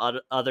for some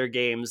other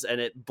games,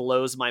 and it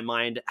blows my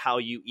mind how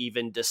you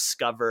even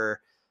discover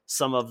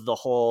some of the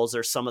holes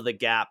or some of the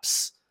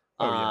gaps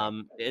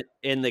Oh yeah.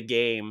 in the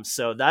game.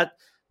 So that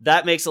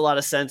makes a lot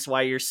of sense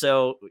why you're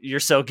so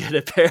good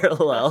at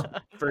parallel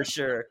for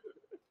sure.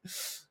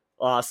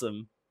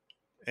 Awesome.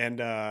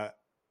 And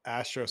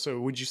Astro, so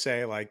would you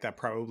say like that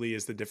probably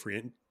is the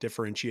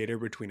differentiator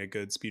between a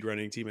good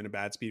speedrunning team and a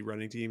bad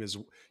speedrunning team is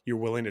you're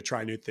willing to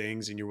try new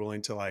things and you're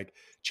willing to like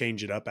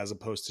change it up as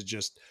opposed to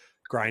just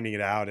grinding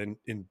it out and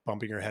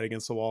bumping your head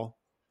against the wall?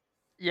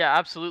 Yeah,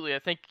 absolutely. I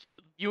think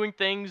viewing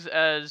things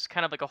as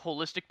kind of like a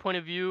holistic point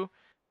of view,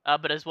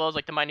 but as well as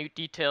like the minute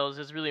details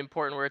is really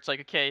important. Where it's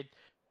like, okay,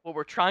 what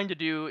we're trying to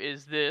do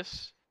is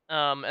this,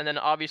 and then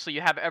obviously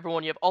you have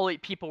all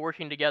 8 people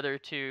working together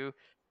to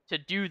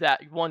do that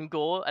one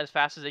goal as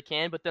fast as they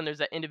can. But then there's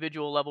that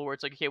individual level where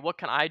it's like, okay, what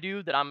can I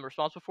do that I'm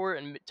responsible for,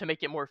 and to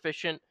make it more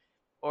efficient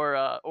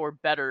or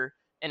better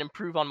and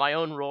improve on my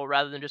own role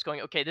rather than just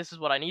going, okay, this is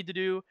what I need to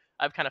do.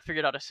 I've kind of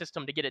figured out a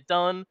system to get it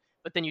done,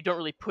 but then you don't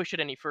really push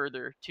it any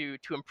further to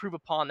improve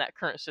upon that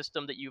current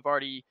system that you've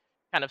already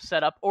kind of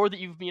set up or that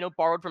you've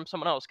borrowed from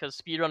someone else, because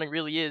speedrunning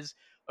really is,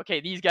 okay,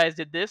 these guys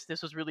did this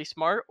was really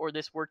smart, or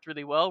this worked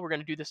really well, we're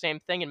going to do the same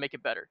thing and make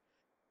it better.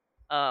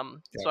 Yeah.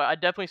 So I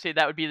definitely say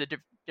that would be the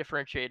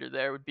differentiator.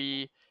 There would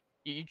be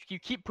you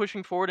keep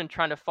pushing forward and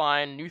trying to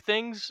find new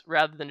things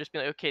rather than just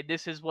being like, okay,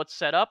 this is what's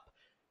set up,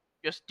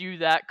 just do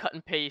that, cut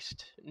and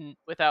paste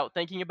without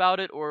thinking about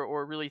it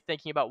or really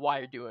thinking about why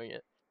you're doing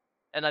it.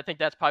 And I think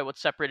that's probably what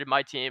separated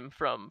my team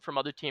from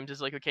other teams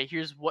is like, okay,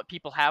 here's what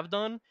people have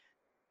done,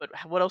 but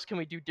what else can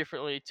we do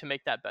differently to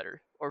make that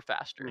better or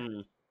faster?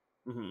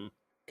 Mm-hmm.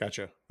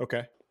 Gotcha.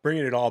 Okay.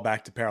 Bringing it all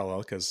back to parallel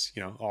because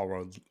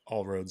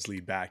all roads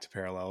lead back to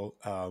parallel.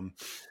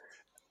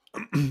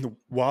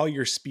 While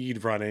you're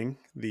speed running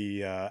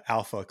the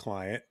alpha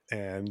client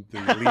and the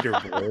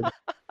leaderboard,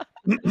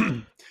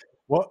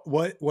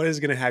 what is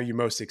going to have you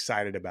most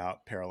excited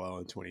about parallel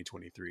in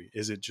 2023?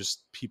 Is it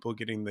just people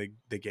getting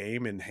the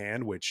game in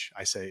hand, which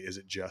I say is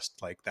it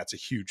just like that's a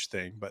huge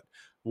thing, but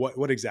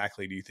what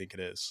exactly do you think it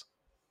is?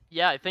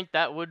 Yeah, I think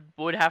that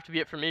would have to be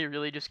it for me.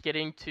 Really, just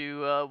getting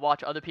to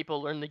watch other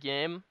people learn the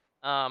game,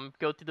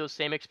 go through those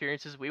same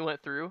experiences we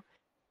went through.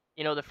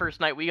 The first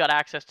night we got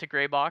access to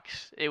Gray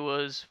Box, it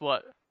was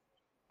what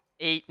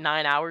 8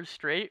 9 hours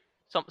straight,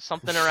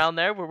 something around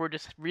there, where we're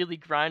just really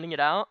grinding it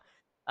out.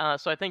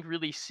 So I think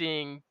really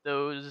seeing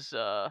those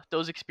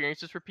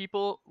experiences for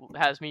people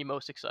has me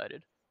most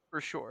excited for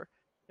sure,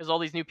 because all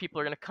these new people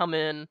are gonna come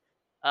in.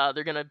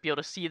 They're gonna be able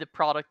to see the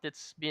product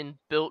that's been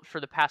built for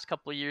the past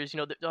couple of years.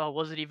 Oh,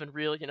 was it even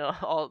real?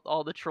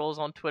 All the trolls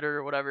on Twitter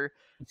or whatever.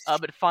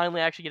 But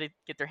finally, actually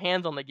get their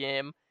hands on the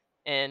game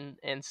and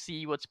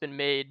see what's been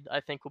made,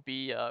 I think will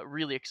be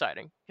really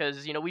exciting,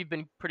 because we've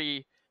been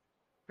pretty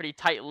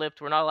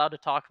tight-lipped. We're not allowed to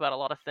talk about a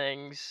lot of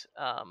things,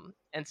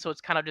 and so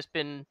it's kind of just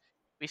been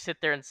we sit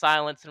there in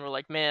silence and we're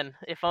like, man,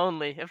 if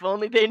only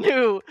they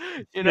knew,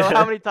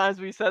 how many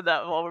times we said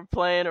that while we're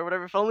playing or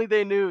whatever. If only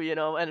they knew,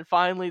 and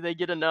finally they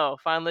get to know,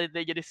 finally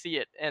they get to see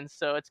it, and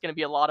so it's gonna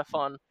be a lot of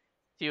fun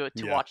to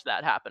Yeah. watch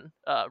that happen,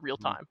 real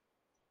time.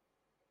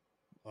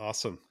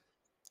 Awesome.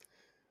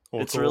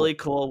 Well, It's cool. really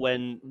cool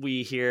when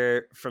we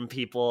hear from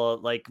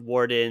people like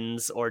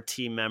wardens or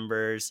team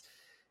members,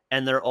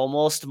 and they're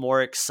almost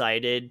more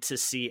excited to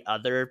see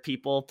other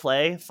people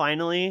play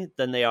finally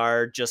than they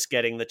are just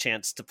getting the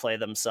chance to play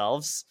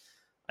themselves.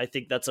 I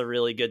think that's a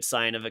really good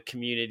sign of a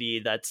community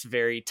that's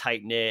very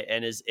tight knit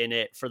and is in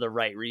it for the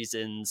right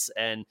reasons.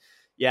 And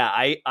yeah,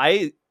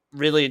 I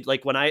really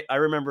like when I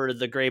remember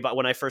the gray box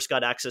when I first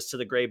got access to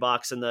the gray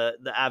box and the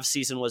Av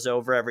season was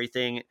over and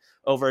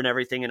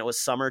everything, and it was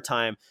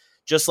summertime.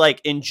 Just like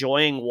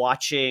enjoying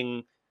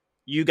watching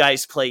you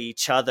guys play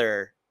each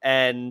other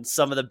and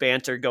some of the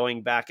banter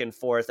going back and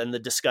forth and the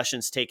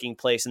discussions taking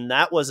place. And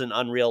that was an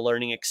unreal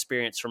learning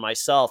experience for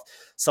myself.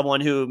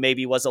 Someone who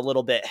maybe was a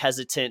little bit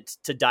hesitant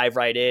to dive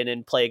right in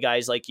and play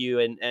guys like you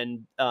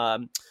and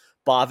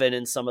Bovin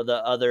and some of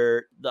the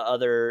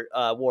other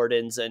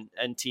wardens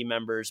and team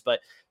members,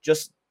 but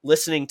just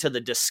listening to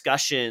the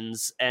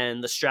discussions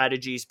and the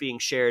strategies being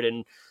shared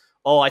and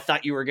oh, I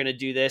thought you were going to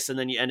do this and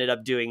then you ended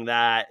up doing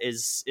that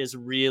is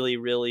really,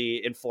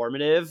 really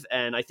informative.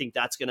 And I think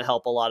that's going to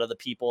help a lot of the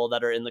people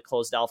that are in the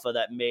closed alpha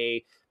that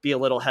may be a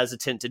little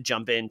hesitant to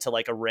jump into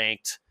like a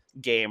ranked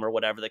game or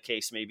whatever the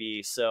case may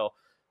be. So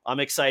I'm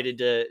excited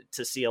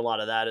to see a lot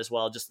of that as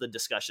well, just the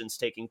discussions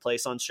taking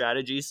place on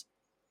strategies.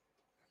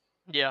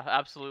 Yeah,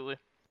 absolutely.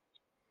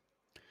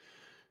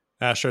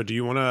 Astro, do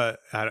you want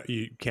to?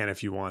 You can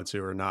if you want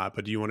to or not,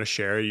 but do you want to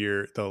share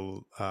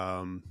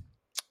the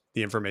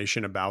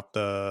information about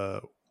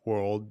the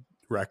world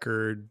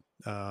record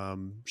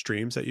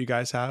streams that you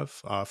guys have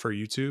for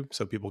YouTube,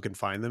 so people can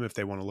find them if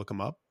they want to look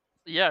them up?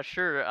 Yeah,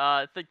 sure.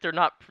 I think they're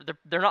not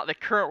the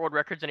current world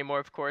records anymore.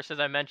 Of course, as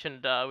I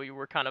mentioned, we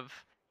were kind of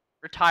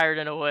retired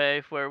in a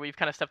way where we've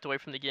kind of stepped away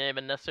from the game,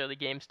 and necessarily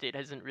game state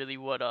isn't really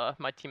what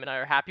my team and I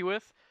are happy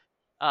with.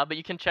 But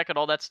you can check out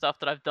all that stuff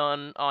that I've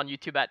done on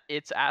YouTube at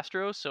It's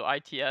Astro, so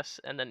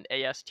ITS and then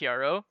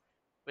ASTRO,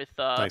 with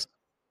Nice,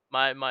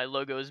 my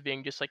logos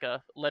being just like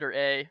a letter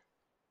A.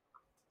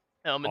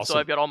 And so awesome.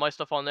 I've got all my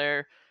stuff on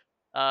there,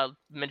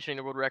 mentioning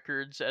the world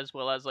records as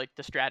well as like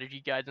the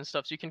strategy guides and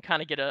stuff, so you can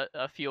kind of get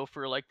a feel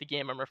for like the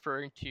game I'm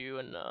referring to,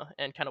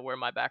 and kind of where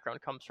my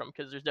background comes from,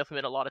 because there's definitely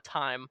been a lot of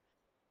time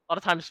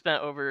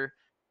spent over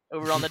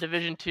on the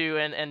Division 2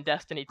 and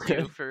Destiny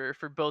 2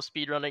 for both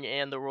speedrunning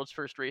and the world's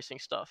first racing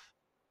stuff.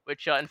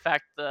 Which, in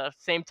fact, the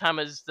same time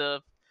as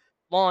the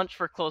launch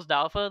for closed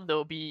alpha,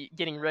 they'll be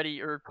getting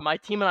ready, or my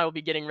team and I will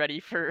be getting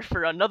ready for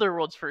another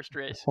world's first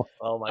race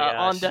Oh my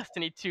on gosh.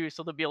 Destiny 2.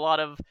 So there'll be a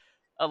lot of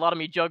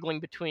me juggling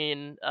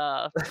between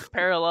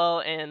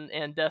parallel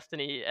and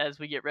Destiny as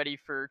we get ready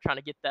for trying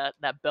to get that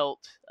belt,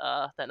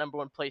 that number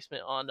one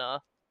placement on the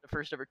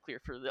first ever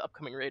clear for the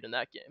upcoming raid in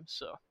that game.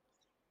 So.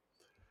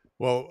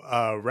 Well,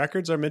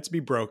 records are meant to be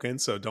broken,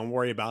 so don't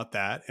worry about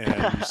that.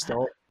 And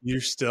you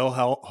still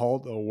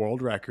hold a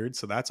world record,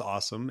 so that's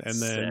awesome. And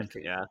then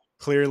Sick, yeah.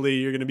 clearly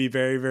you're going to be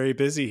very, very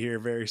busy here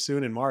very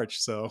soon in March.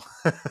 So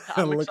I'm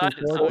I'm looking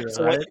excited. forward I'm to it.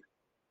 So excited.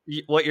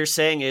 what you're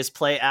saying is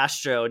play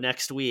Astro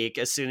next week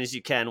as soon as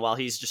you can while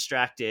he's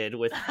distracted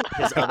with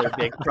his other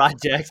big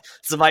project.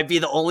 So it might be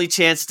the only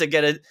chance to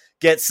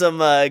get some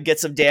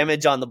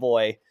damage on the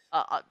boy.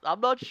 I'm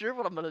not sure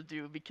what I'm gonna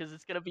do, because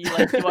it's gonna be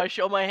like, do I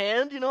show my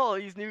hand?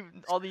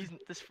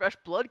 This fresh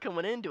blood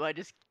coming in. Do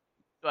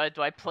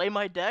I play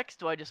my decks?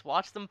 Do I just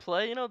watch them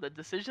play? The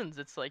decisions.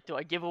 It's like, do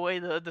I give away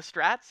the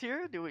strats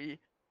here? Do we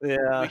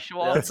Yeah,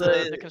 show off that's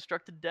the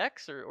constructed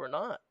decks or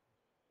not?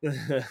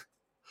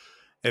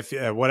 If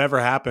whatever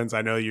happens,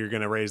 I know you're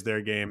going to raise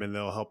their game and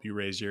they'll help you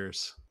raise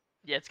yours.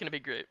 Yeah, it's gonna be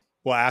great.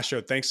 Well, Astro,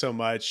 thanks so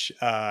much.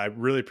 I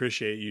really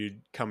appreciate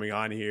you coming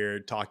on here,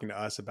 talking to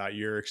us about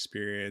your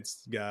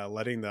experience,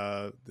 letting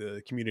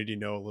the community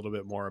know a little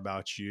bit more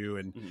about you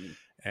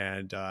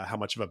and how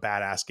much of a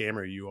badass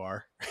gamer you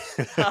are.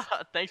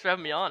 Thanks for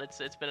having me on. It's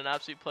been an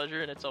absolute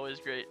pleasure, and it's always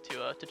great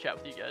to chat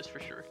with you guys for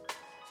sure.